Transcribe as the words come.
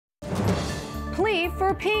plea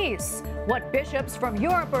for peace. What bishops from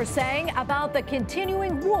Europe are saying about the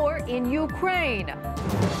continuing war in Ukraine.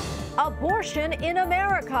 Abortion in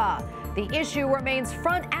America. The issue remains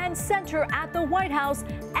front and center at the White House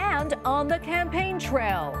and on the campaign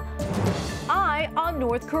trail. Eye on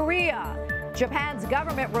North Korea. Japan's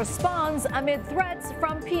government responds amid threats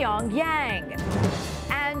from Pyongyang.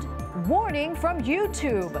 And warning from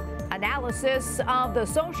YouTube. Analysis of the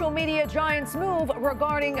social media giant's move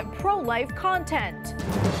regarding pro-life content.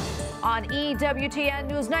 On EWTN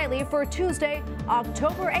News Nightly for Tuesday,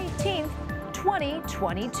 October 18th,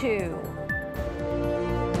 2022.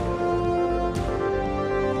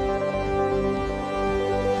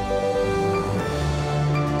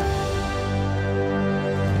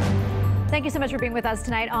 Thank you so much for being with us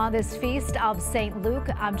tonight on this Feast of St. Luke.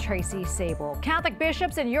 I'm Tracy Sabol. Catholic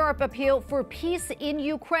bishops in Europe appeal for peace in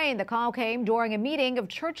Ukraine. The call came during a meeting of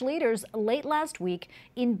church leaders late last week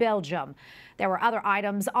in Belgium. There were other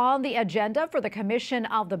items on the agenda for the Commission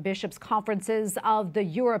of the Bishops' Conferences of the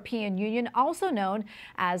European Union, also known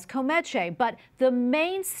as COMECE. But the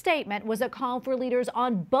main statement was a call for leaders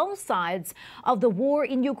on both sides of the war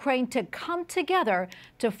in Ukraine to come together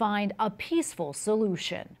to find a peaceful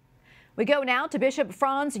solution. We go now to Bishop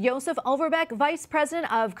Franz Josef Overbeck, Vice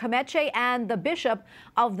President of COMECE and the Bishop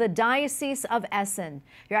of the Diocese of Essen.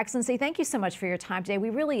 Your Excellency, thank you so much for your time today. We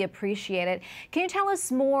really appreciate it. Can you tell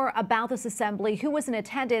us more about this assembly, who was in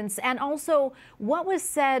attendance, and also what was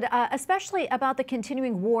said, especially about the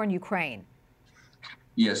continuing war in Ukraine?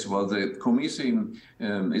 Yes, well, the COMECE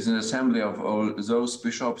is an assembly of all those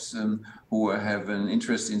bishops who have an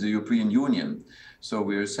interest in the European Union. So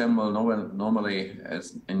we assemble normally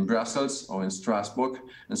as in Brussels or in Strasbourg,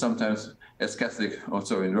 and sometimes as Catholic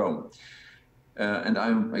also in Rome. And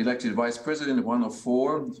I'm elected vice president, one of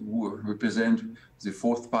four who represent the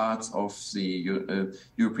fourth part of the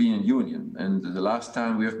European Union. And the last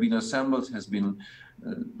time we have been assembled has been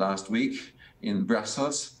last week in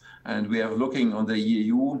Brussels. And we are looking on the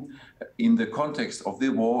EU in the context of the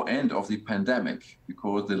war and of the pandemic,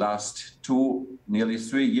 because the last nearly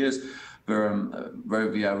 3 years where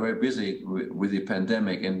we are very busy with the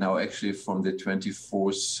pandemic, and now actually from the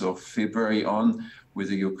 24th of February on with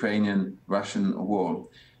the Ukrainian-Russian war.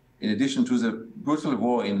 In addition to the brutal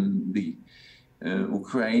war in the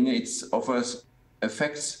Ukraine, it offers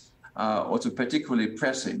effects also particularly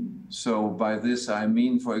pressing. So by this I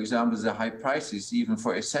mean, for example, the high prices even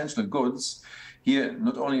for essential goods here,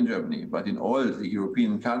 not only in Germany, but in all the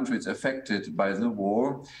European countries affected by the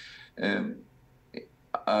war,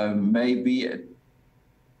 may be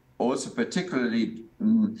also particularly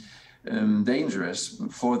dangerous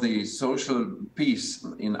for the social peace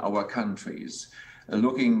in our countries.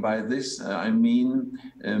 Looking by this, I mean,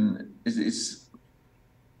 it's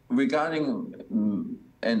regarding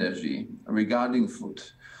energy, regarding food,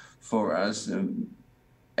 for us,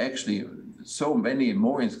 actually so many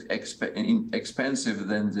more expensive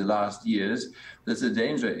than the last years, that the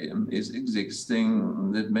danger is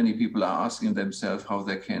existing, that many people are asking themselves how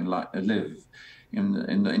they can live in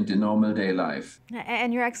the normal day life.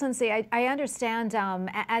 And Your Excellency, I understand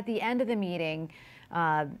at the end of the meeting,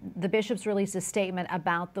 the bishops released a statement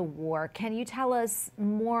about the war. Can you tell us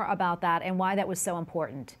more about that and why that was so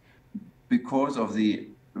important? Because of the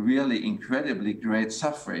really incredibly great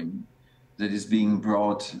suffering that is being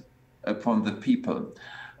brought upon the people.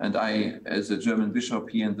 And I, as a German bishop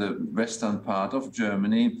here in the western part of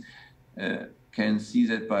Germany, can see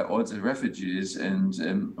that by all the refugees and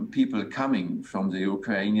people coming from the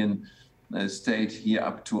Ukrainian state here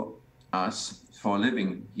up to us for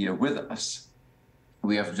living here with us.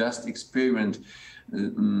 We have just experienced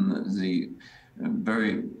the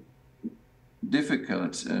very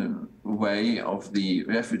difficult way of the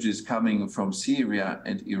refugees coming from Syria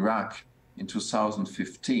and Iraq in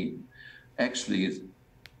 2015. Actually,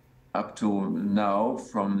 up to now,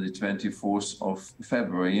 from the 24th of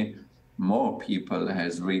February, more people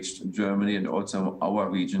has reached Germany and also our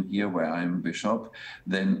region here where I'm bishop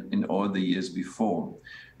than in all the years before.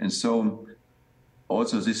 And so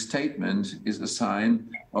also this statement is a sign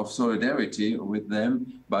of solidarity with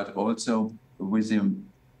them, but also with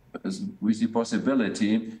the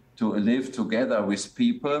possibility to live together with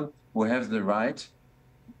people who have the right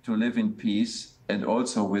to live in peace, and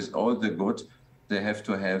also with all the good they have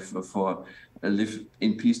to have for live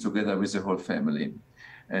in peace together with the whole family.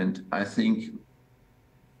 And I think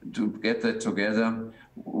to get that together,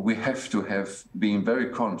 we have to have been very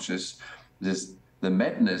conscious that the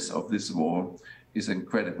madness of this war is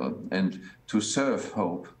incredible, and to serve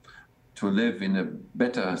hope, to live in a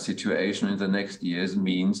better situation in the next years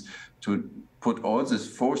means to put all these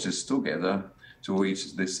forces together to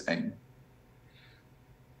reach this aim.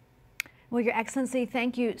 Well, Your Excellency,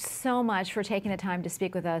 thank you so much for taking the time to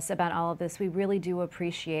speak with us about all of this. We really do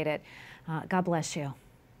appreciate it. God bless you.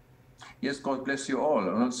 Yes, God bless you all,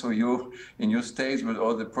 and also you in your stage with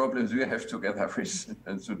all the problems we have together with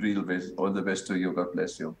and to deal with. All the best to you. God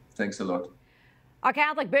bless you. Thanks a lot. A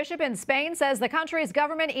Catholic bishop in Spain says the country's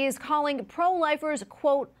government is calling pro-lifers,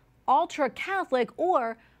 quote, ultra-Catholic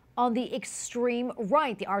or on the extreme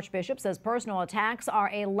right. The Archbishop says personal attacks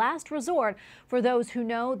are a last resort for those who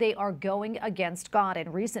know they are going against God.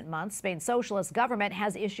 In recent months, Spain's socialist government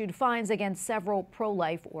has issued fines against several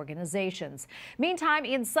pro-life organizations. Meantime,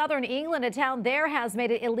 in southern England, a town there has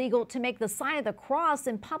made it illegal to make the sign of the cross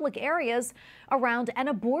in public areas around an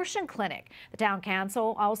abortion clinic. The town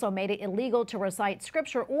council also made it illegal to recite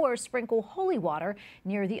scripture or sprinkle holy water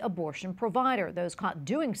near the abortion provider. Those caught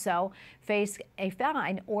doing so face a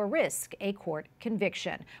fine or risk a court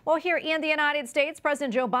conviction. Well, here in the United States,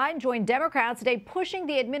 President Joe Biden joined Democrats today pushing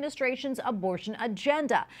the administration's abortion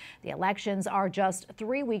agenda. The elections are just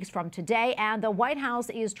 3 weeks from today, and the White House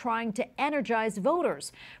is trying to energize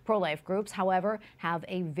voters. Pro-life groups, however, have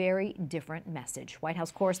a very different message. White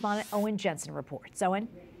House correspondent Owen Jensen reports. Owen?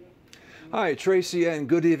 Hi, Tracy, and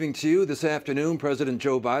good evening to you. This afternoon, President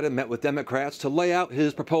Joe Biden met with Democrats to lay out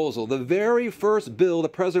his proposal. The very first bill the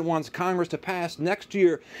president wants Congress to pass next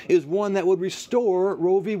year is one that would restore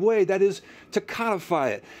Roe v. Wade, that is, to codify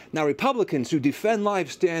it. Now, Republicans who defend life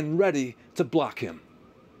stand ready to block him.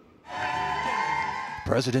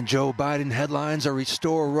 President Joe Biden headlines a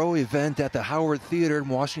Restore Roe event at the Howard Theater in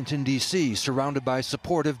Washington, D.C., surrounded by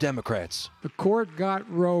supportive Democrats. The court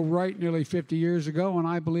got Roe right nearly 50 years ago, and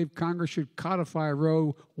I believe Congress should codify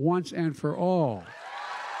Roe once and for all.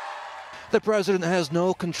 The president has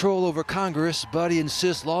no control over Congress, but he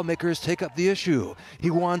insists lawmakers take up the issue.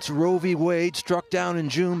 He wants Roe v. Wade, struck down in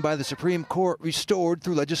June by the Supreme Court, restored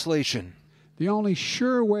through legislation. The only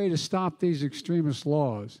sure way to stop these extremist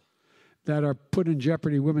laws that are put in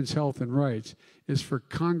jeopardy women's health and rights is for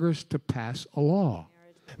Congress to pass a law.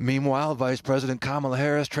 Meanwhile, Vice President Kamala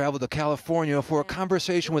Harris traveled to California for a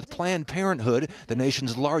conversation with Planned Parenthood, the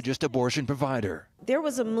nation's largest abortion provider. There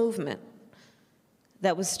was a movement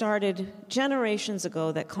that was started generations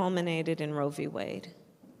ago that culminated in Roe v. Wade.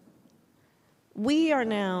 We are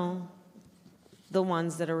now the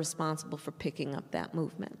ones that are responsible for picking up that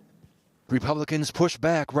movement. Republicans push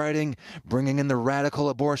back, writing, bringing in the radical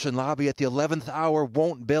abortion lobby at the 11th hour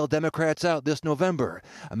won't bail Democrats out this November.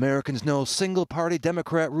 Americans know single-party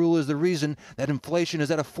Democrat rule is the reason that inflation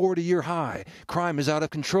is at a 40-year high, crime is out of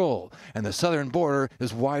control, and the southern border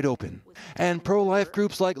is wide open. And pro-life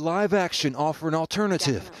groups like Live Action offer an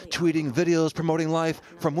alternative, tweeting videos promoting life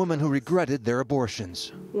from women who regretted their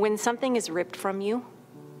abortions. When something is ripped from you,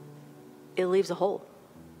 it leaves a hole.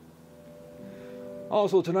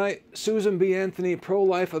 Also tonight, Susan B. Anthony,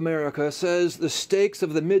 Pro-Life America, says the stakes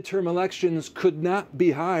of the midterm elections could not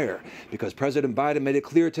be higher because President Biden made it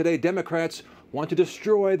clear today Democrats want to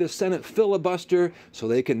destroy the Senate filibuster so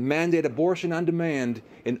they can mandate abortion on demand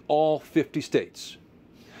in all 50 states.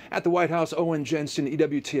 At the White House, Owen Jensen,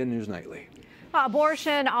 EWTN News Nightly.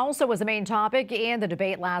 Abortion also was the main topic in the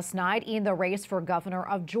debate last night in the race for governor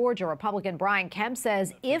of Georgia. Republican Brian Kemp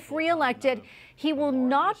says if reelected, he will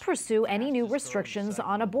not pursue any new restrictions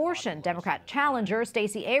on abortion. Democrat challenger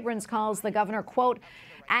Stacey Abrams calls the governor, quote,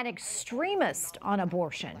 an extremist on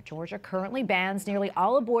abortion. Georgia currently bans nearly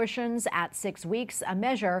all abortions at 6 weeks, a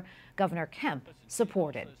measure Governor Kemp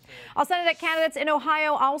supported. All Senate candidates in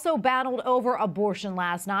Ohio also battled over abortion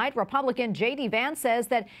last night. Republican J.D. Vance says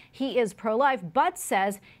that he is pro-life, but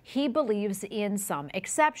says he believes in some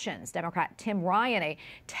exceptions. Democrat Tim Ryan, a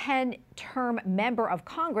 10-term member of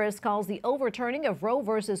Congress, calls the overturning of Roe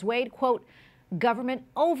versus Wade, quote, government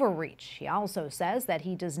overreach. He also says that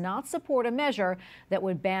he does not support a measure that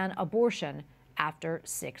would ban abortion after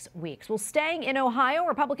 6 weeks. Well, staying in Ohio,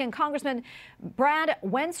 Republican Congressman Brad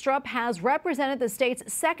Wenstrup has represented the state's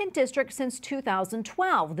 2nd district since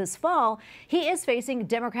 2012. This fall, he is facing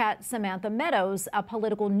Democrat Samantha Meadows, a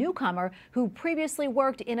political newcomer who previously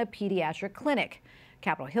worked in a pediatric clinic.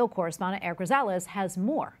 Capitol Hill correspondent Eric Rosales has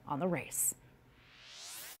more on the race.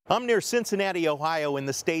 I'm near Cincinnati, Ohio, in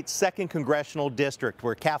the state's 2nd congressional district,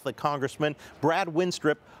 where Catholic Congressman Brad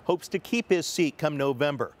Wenstrup hopes to keep his seat come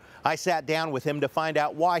November. I sat down with him to find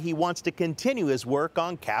out why he wants to continue his work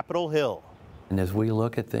on Capitol Hill. And as we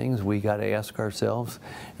look at things, we got to ask ourselves,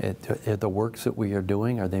 the works that we are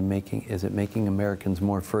doing, is it making Americans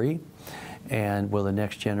more free? And will the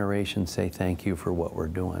next generation say thank you for what we're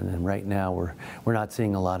doing? And right now, we're not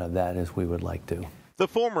seeing a lot of that as we would like to. The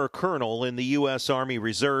former colonel in the U.S. Army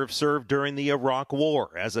Reserve served during the Iraq War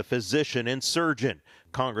as a physician and surgeon.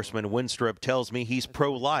 Congressman Wenstrup tells me he's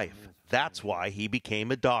pro-life. That's why he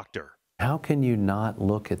became a doctor. How can you not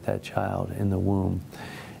look at that child in the womb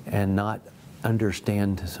and not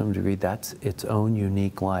understand to some degree that's its own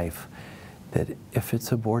unique life, that if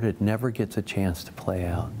it's aborted, never gets a chance to play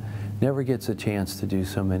out, never gets a chance to do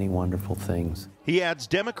so many wonderful things. He adds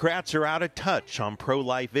Democrats are out of touch on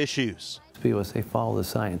pro-life issues. People say follow the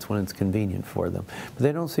science when it's convenient for them, but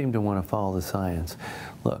they don't seem to want to follow the science.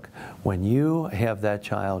 Look, when you have that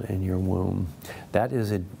child in your womb, that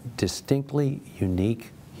is a distinctly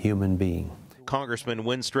unique human being. Congressman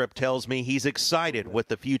Winstrip tells me he's excited what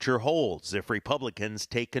the future holds if Republicans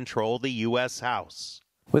take control of the U.S. House.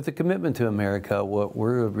 With the commitment to America, what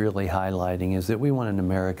we're really highlighting is that we want an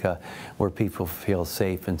America where people feel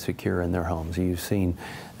safe and secure in their homes. You've seen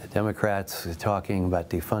Democrats talking about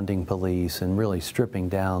defunding police and really stripping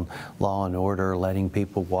down law and order, letting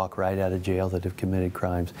people walk right out of jail that have committed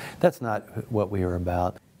crimes. That's not what we are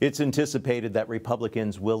about. It's anticipated that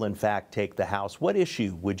Republicans will in fact take the House. What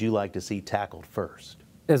issue would you like to see tackled first?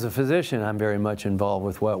 As a physician, I'm very much involved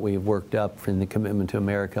with what we've worked up in the commitment to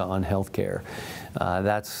America on health care.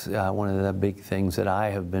 That's one of the big things that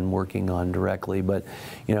I have been working on directly. But,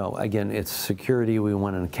 you know, again, it's security. We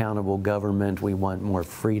want an accountable government. We want more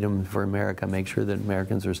freedom for America, make sure that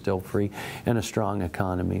Americans are still free, and a strong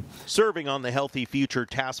economy. Serving on the Healthy Future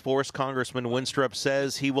Task Force, Congressman Winstrip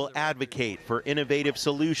says he will advocate for innovative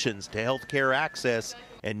solutions to health care access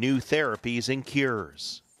and new therapies and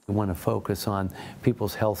cures. We want to focus on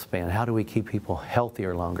people's health span. How do we keep people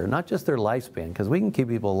healthier longer? Not just their lifespan, because we can keep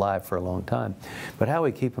people alive for a long time, but how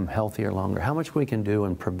we keep them healthier longer. How much we can do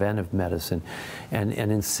in preventive medicine and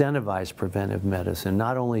incentivize preventive medicine,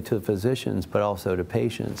 not only to physicians, but also to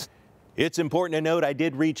patients. It's important to note I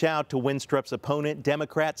did reach out to Winstrip's opponent,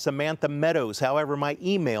 Democrat Samantha Meadows. However, my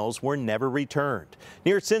emails were never returned.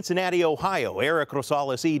 Near Cincinnati, Ohio, Eric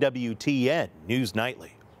Rosales, EWTN News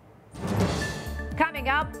Nightly. Coming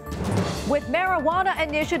up, with marijuana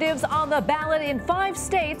initiatives on the ballot in 5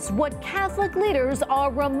 states, what Catholic leaders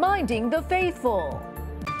are reminding the faithful.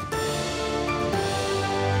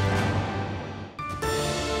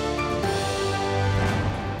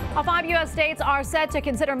 All 5 U.S. states are set to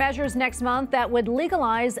consider measures next month that would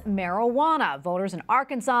legalize marijuana. Voters in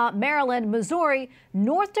Arkansas, Maryland, Missouri,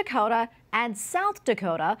 North Dakota, and South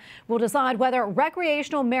Dakota will decide whether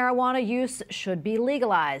recreational marijuana use should be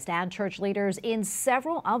legalized. And church leaders in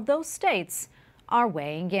several of those states are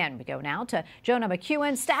weighing in. We go now to Jonah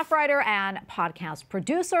McEwen, staff writer and podcast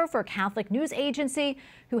producer for Catholic News Agency,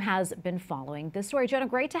 who has been following this story. Jonah,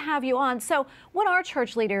 great to have you on. So what are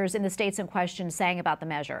church leaders in the states in question saying about the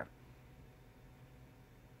measure?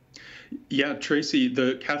 Yeah, Tracy,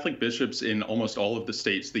 the Catholic bishops in almost all of the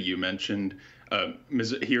states that you mentioned,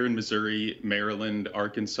 here in Missouri, Maryland,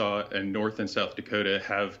 Arkansas, and North and South Dakota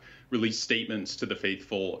have released statements to the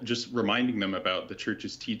faithful, just reminding them about the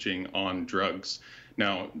church's teaching on drugs.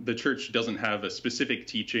 Now, the church doesn't have a specific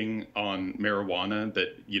teaching on marijuana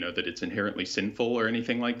that, that it's inherently sinful or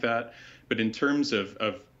anything like that. But in terms of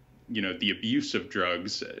the abuse of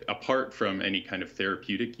drugs, apart from any kind of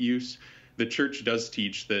therapeutic use, the church does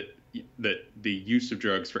teach that the use of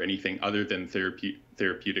drugs for anything other than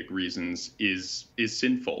therapeutic reasons is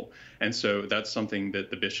sinful. And so that's something that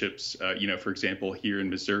the bishops, for example, here in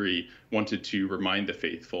Missouri, wanted to remind the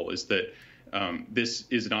faithful, is that this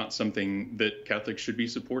is not something that Catholics should be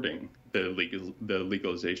supporting, the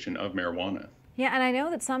legalization of marijuana. Yeah, and I know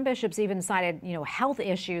that some bishops even cited, health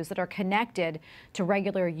issues that are connected to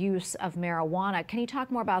regular use of marijuana. Can you talk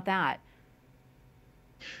more about that?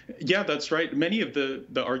 Yeah, that's right. Many of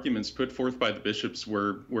the arguments put forth by the bishops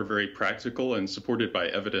were very practical and supported by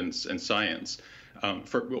evidence and science.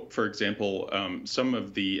 For example, some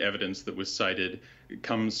of the evidence that was cited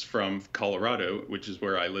comes from Colorado, which is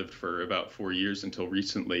where I lived for about 4 years until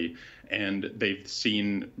recently, and they've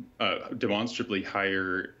seen demonstrably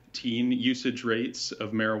higher teen usage rates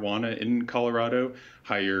of marijuana in Colorado,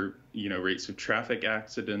 higher rates of traffic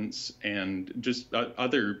accidents, and just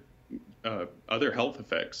other health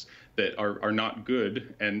effects that are not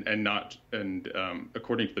good and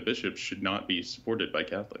according to the bishops should not be supported by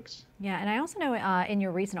Catholics. Yeah, and I also know in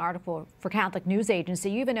your recent article for Catholic News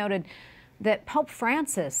Agency, you even noted that Pope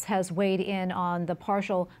Francis has weighed in on the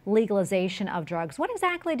partial legalization of drugs. What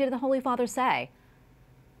exactly did the Holy Father say?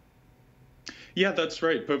 Yeah, that's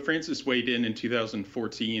right. Pope Francis weighed in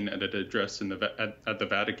 2014 at an address at the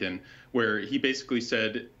Vatican, where he basically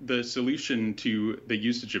said the solution to the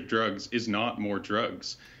usage of drugs is not more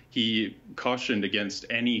drugs. He cautioned against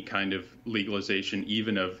any kind of legalization,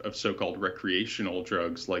 even of so-called recreational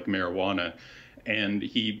drugs like marijuana. And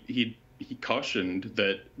he cautioned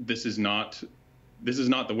that this is not this is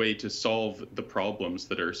not the way to solve the problems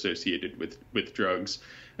that are associated with drugs.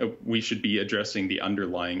 We should be addressing the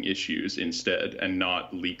underlying issues instead and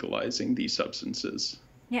not legalizing these substances.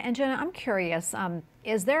 Yeah, and Jenna, I'm curious,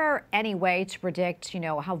 is there any way to predict,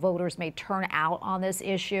 how voters may turn out on this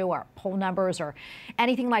issue, or poll numbers or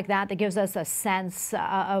anything like that that gives us a sense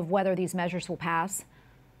of whether these measures will pass?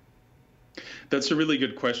 That's a really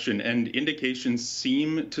good question, and indications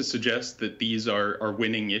seem to suggest that these are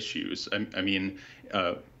winning issues. I mean,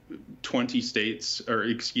 19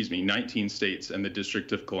 states and the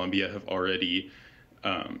District of Columbia have already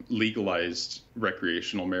legalized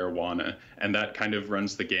recreational marijuana, and that kind of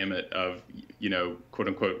runs the gamut of, quote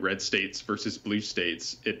unquote, red states versus blue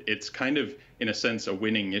states. It's kind of, in a sense, a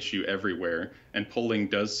winning issue everywhere, and polling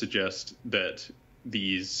does suggest that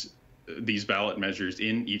these ballot measures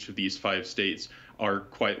in each of these 5 states are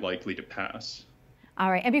quite likely to pass. All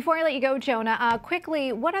right. And before I let you go, Jonah,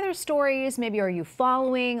 quickly, what other stories maybe are you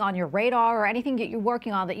following on your radar, or anything that you're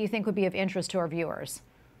working on that you think would be of interest to our viewers?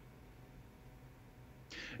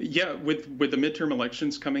 Yeah, with the midterm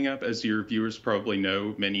elections coming up, as your viewers probably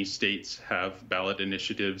know, many states have ballot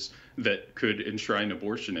initiatives that could enshrine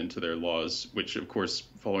abortion into their laws, which, of course,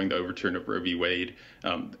 following the overturn of Roe v. Wade,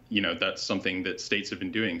 that's something that states have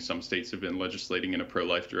been doing. Some states have been legislating in a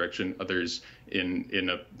pro-life direction, others in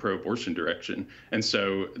a pro-abortion direction. And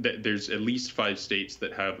so there's at least 5 states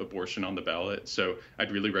that have abortion on the ballot. So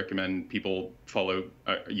I'd really recommend people follow,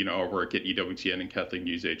 our work at EWTN and Catholic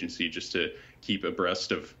News Agency, just to keep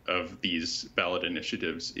abreast of these ballot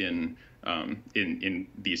initiatives in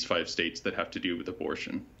these 5 states that have to do with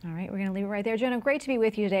abortion. All right, we're going to leave it right there. Jonah, great to be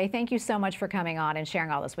with you today. Thank you so much for coming on and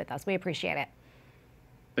sharing all this with us. We appreciate it.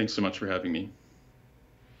 Thanks so much for having me.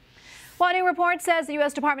 Well, a new report says the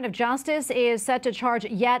U.S. Department of Justice is set to charge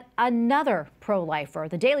yet another pro-lifer.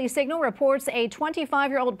 The Daily Signal reports a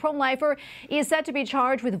 25-year-old pro-lifer is set to be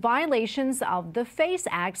charged with violations of the FACE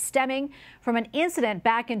Act stemming from an incident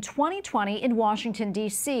back in 2020 in Washington,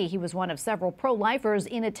 D.C. He was one of several pro-lifers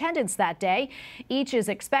in attendance that day. Each is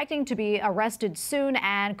expecting to be arrested soon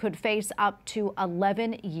and could face up to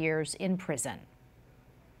 11 years in prison.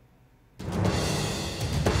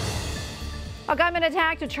 A gunman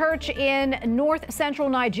attacked a church in north-central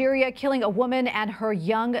Nigeria, killing a woman and her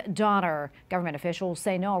young daughter. Government officials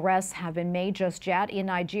say no arrests have been made just yet. In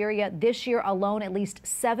Nigeria this year alone, at least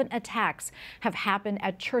 7 attacks have happened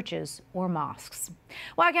at churches or mosques.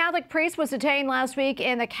 While a Catholic priest was detained last week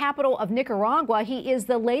in the capital of Nicaragua, he is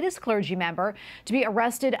the latest clergy member to be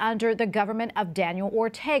arrested under the government of Daniel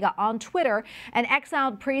Ortega. On Twitter, an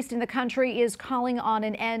exiled priest in the country is calling on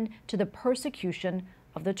an end to the persecution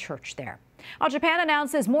of the church there. While Japan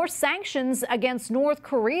announces more sanctions against North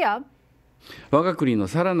Korea. 我が国の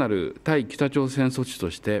さらなる対北朝鮮措置と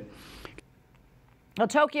して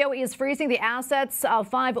Tokyo is freezing the assets of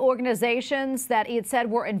 5 organizations that it said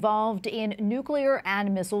were involved in nuclear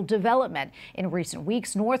and missile development. In recent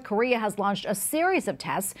weeks, North Korea has launched a series of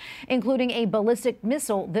tests, including a ballistic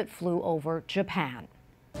missile that flew over Japan.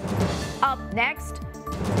 Up next,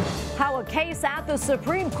 how a case at the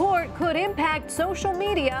Supreme Court could impact social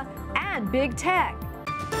media and big tech.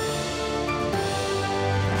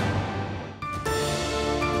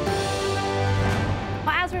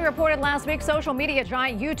 As we reported last week, social media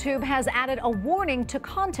giant YouTube has added a warning to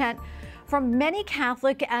content from many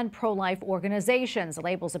Catholic and pro-life organizations.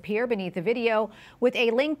 Labels appear beneath the video with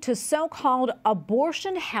a link to so-called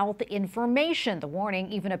abortion health information. The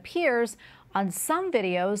warning even appears on some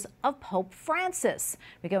videos of Pope Francis.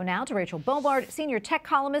 We go now to Rachel Bovard, senior tech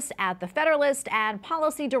columnist at The Federalist and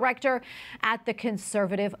policy director at the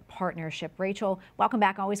Conservative Partnership. Rachel, welcome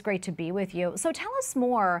back. Always great to be with you. So tell us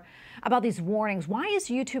more about these warnings. Why is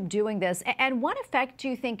YouTube doing this, and what effect do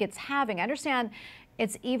you think it's having? I understand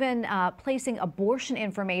it's even placing abortion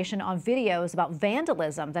information on videos about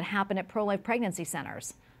vandalism that happen at pro-life pregnancy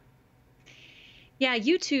centers. Yeah,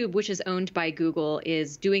 YouTube, which is owned by Google,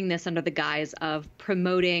 is doing this under the guise of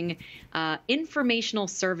promoting informational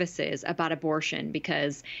services about abortion,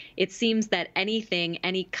 because it seems that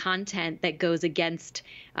any content that goes against,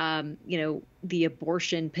 the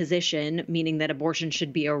abortion position, meaning that abortion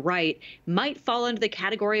should be a right, might fall under the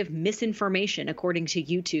category of misinformation, according to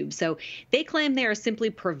YouTube. So they claim they are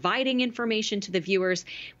simply providing information to the viewers,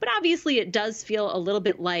 but obviously it does feel a little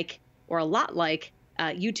bit like, or a lot like,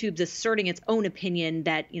 YouTube's asserting its own opinion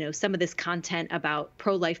that, some of this content about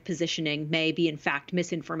pro-life positioning may be, in fact,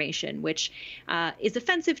 misinformation, which is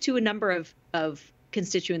offensive to a number of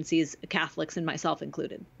constituencies, Catholics and myself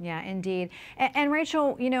included. Yeah, indeed. And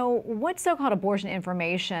Rachel, what so-called abortion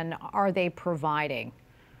information are they providing?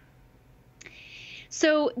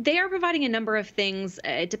 So they are providing a number of things.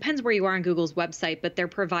 It depends where you are on Google's website, but they're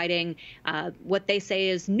providing what they say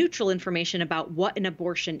is neutral information about what an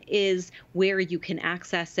abortion is, where you can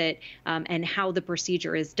access it, and how the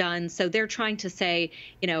procedure is done. So they're trying to say,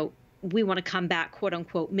 we want to combat, quote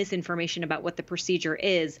unquote, misinformation about what the procedure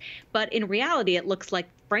is. But in reality, it looks like,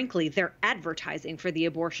 frankly, they're advertising for the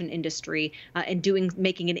abortion industry and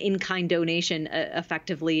making an in-kind donation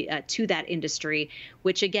effectively to that industry,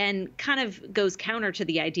 which again kind of goes counter to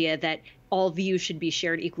the idea that all views should be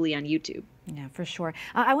shared equally on YouTube. Yeah, for sure.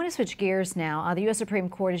 I want to switch gears now. The U.S. Supreme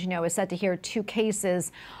Court, as you know, is set to hear 2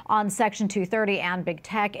 cases on Section 230 and big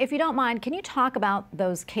tech. If you don't mind, can you talk about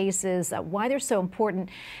those cases, why they're so important,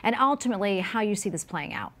 and ultimately how you see this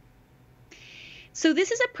playing out? So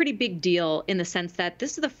this is a pretty big deal in the sense that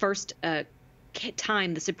this is the first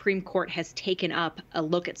time the Supreme Court has taken up a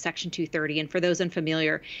look at Section 230. And for those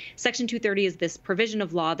unfamiliar, Section 230 is this provision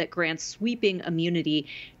of law that grants sweeping immunity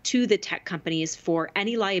to the tech companies for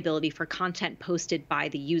any liability for content posted by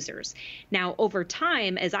the users. Now, over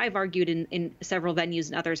time, as I've argued in several venues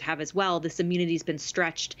and others have as well, this immunity has been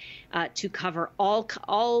stretched to cover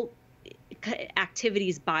all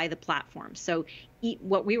activities by the platform. So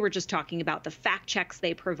what we were just talking about, the fact checks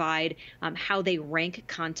they provide, how they rank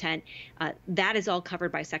content, that is all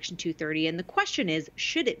covered by Section 230. And the question is,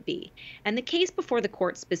 should it be? And the case before the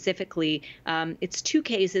court specifically, it's 2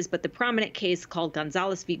 cases, but the prominent case called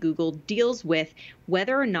Gonzalez v. Google deals with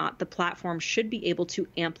whether or not the platform should be able to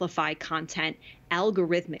amplify content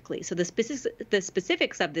algorithmically. So the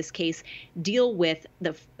specifics of this case deal with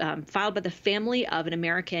the filed by the family of an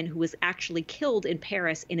American who was actually killed in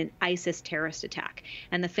Paris in an ISIS terrorist attack.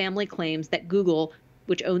 And the family claims that Google,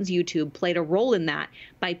 which owns YouTube, played a role in that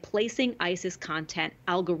by placing ISIS content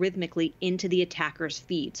algorithmically into the attacker's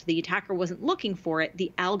feed. So the attacker wasn't looking for it,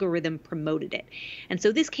 the algorithm promoted it. And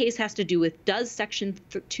so this case has to do with, does Section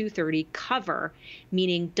 230 cover,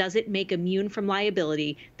 meaning does it make immune from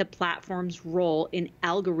liability, the platform's role in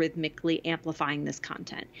algorithmically amplifying this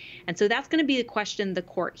content? And so that's going to be the question the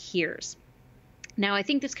court hears. Now, I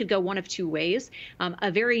think this could go one of 2 ways.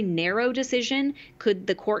 A very narrow decision,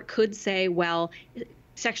 the court could say, well,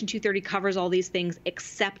 Section 230 covers all these things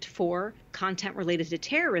except for content related to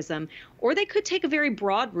terrorism, or they could take a very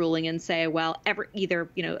broad ruling and say, well, either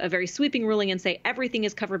a very sweeping ruling and say everything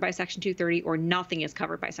is covered by Section 230 or nothing is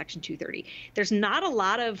covered by Section 230. There's not a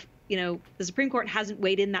lot of, the Supreme Court hasn't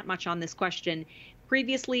weighed in that much on this question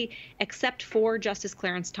previously, except for Justice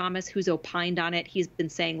Clarence Thomas, who's opined on it. He's been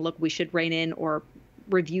saying, look, we should rein in or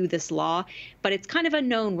review this law, but it's kind of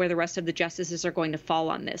unknown where the rest of the justices are going to fall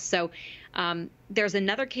on this. So there's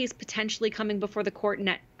another case potentially coming before the court,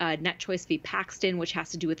 Net Choice v. Paxton, which has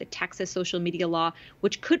to do with the Texas social media law,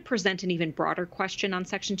 which could present an even broader question on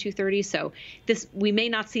Section 230. So we may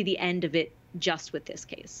not see the end of it just with this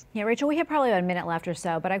case. Yeah, Rachel, we have probably about a minute left or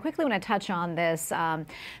so, but I quickly want to touch on this.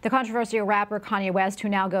 The controversial rapper Kanye West, who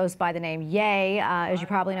now goes by the name Ye, as you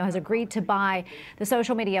probably know, has agreed to buy the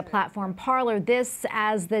social media platform Parler. This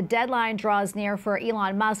as the deadline draws near for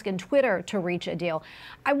Elon Musk and Twitter to reach a deal.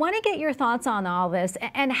 I want to get your thoughts on all this,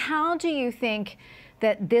 and how do you think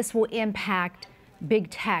that this will impact big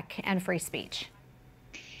tech and free speech?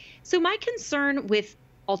 So my concern with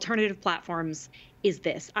alternative platforms is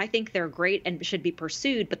this. I think they're great and should be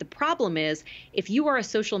pursued, but the problem is if you are a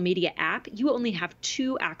social media app, you only have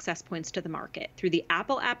 2 access points to the market, through the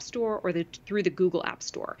Apple App Store or through the Google App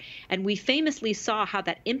Store. And we famously saw how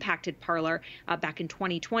that impacted Parler back in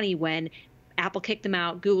 2020 when Apple kicked them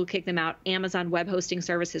out, Google kicked them out, Amazon Web Hosting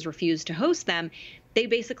Services refused to host them. They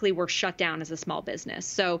basically were shut down as a small business.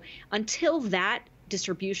 So until that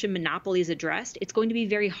distribution monopoly is addressed, it's going to be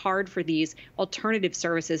very hard for these alternative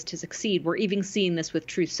services to succeed. We're even seeing this with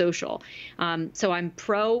Truth Social. So I'm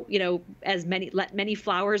pro, let many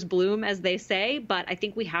flowers bloom, as they say, but I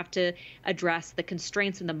think we have to address the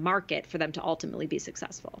constraints in the market for them to ultimately be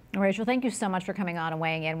successful. Rachel, thank you so much for coming on and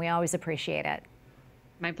weighing in. We always appreciate it.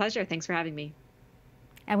 My pleasure. Thanks for having me.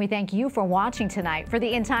 And we thank you for watching tonight. For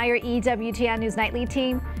the entire EWTN News Nightly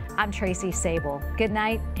team, I'm Tracy Sabol. Good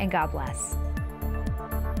night and God bless.